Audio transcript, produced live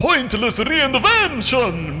Pointless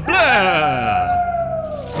reinvention! Blah!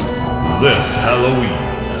 This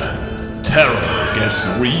Halloween, terror gets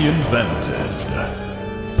reinvented.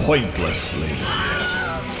 Pointlessly.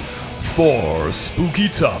 4 spooky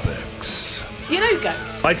topics. You know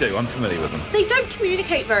ghosts. I do, I'm familiar with them. They don't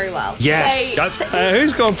communicate very well. Yes. Guys,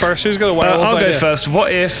 Who's going first? Who's got a werewolf I'll go idea? first.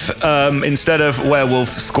 What if, instead of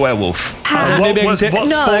werewolf, squarewolf? Maybe I can What take- sports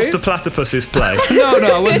No. do platypuses play?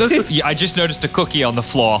 No, when this... Yeah, I just noticed a cookie on the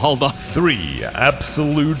floor. Hold on. 3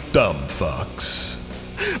 absolute dumb fucks.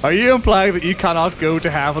 Are you implying that you cannot go to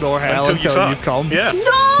heaven or hell until fuck. you've come? Yeah.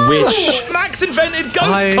 No! Which... Max invented ghost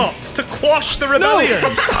I- cops to quash the rebellion.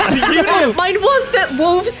 Do you know? Mine was that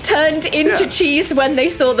wolves turned into cheese when they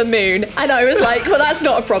saw the moon, and I was like, well, that's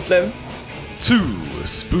not a problem. 2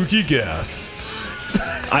 spooky guests.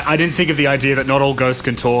 I didn't think of the idea that not all ghosts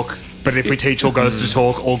can talk, but if we teach all ghosts to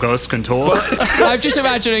talk, all ghosts can talk. I'm just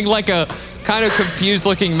imagining like a kind of confused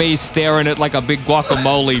looking me staring at like a big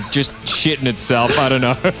guacamole just shitting itself. I don't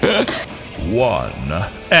know. 1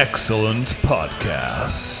 excellent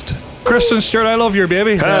podcast. Kristen Stewart, I love your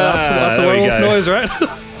baby. That's a there we werewolf go. noise, right?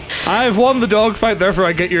 I've won the dog fight, therefore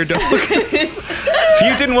I get your dog. If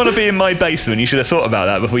you didn't want to be in my basement, you should have thought about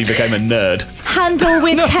that before you became a nerd. Handle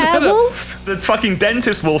with care, wolf? The fucking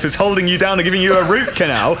dentist wolf is holding you down and giving you a root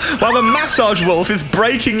canal, while the massage wolf is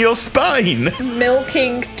breaking your spine.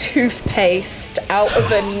 Milking toothpaste out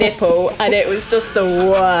of a nipple, and it was just the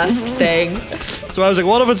worst thing. So I was like,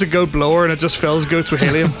 what if it's a goat blower and it just fills goats with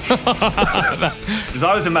helium? Because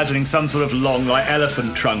I was imagining some sort of long, like,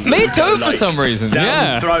 elephant trunk. Me too, for some reason. Down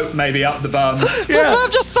Yeah. the throat, maybe up the bum.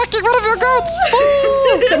 I'm just sucking one of your goats.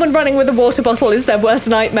 Someone running with a water bottle is their worst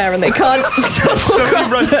nightmare, and they can't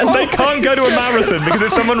They can't go to a marathon because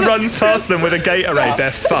if someone runs past them with a Gatorade,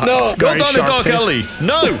 they're fucked. No. Go Very down a sharp dark teeth. alley.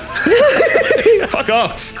 No. Fuck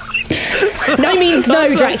off. No means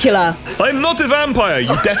no, Dracula. I'm not a vampire.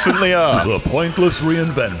 You definitely are. The Pointless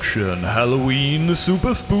Reinvention Halloween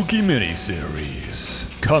Super Spooky Miniseries.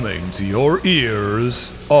 Coming to your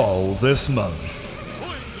ears all this month.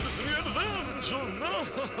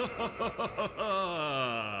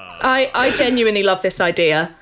 I genuinely love this idea.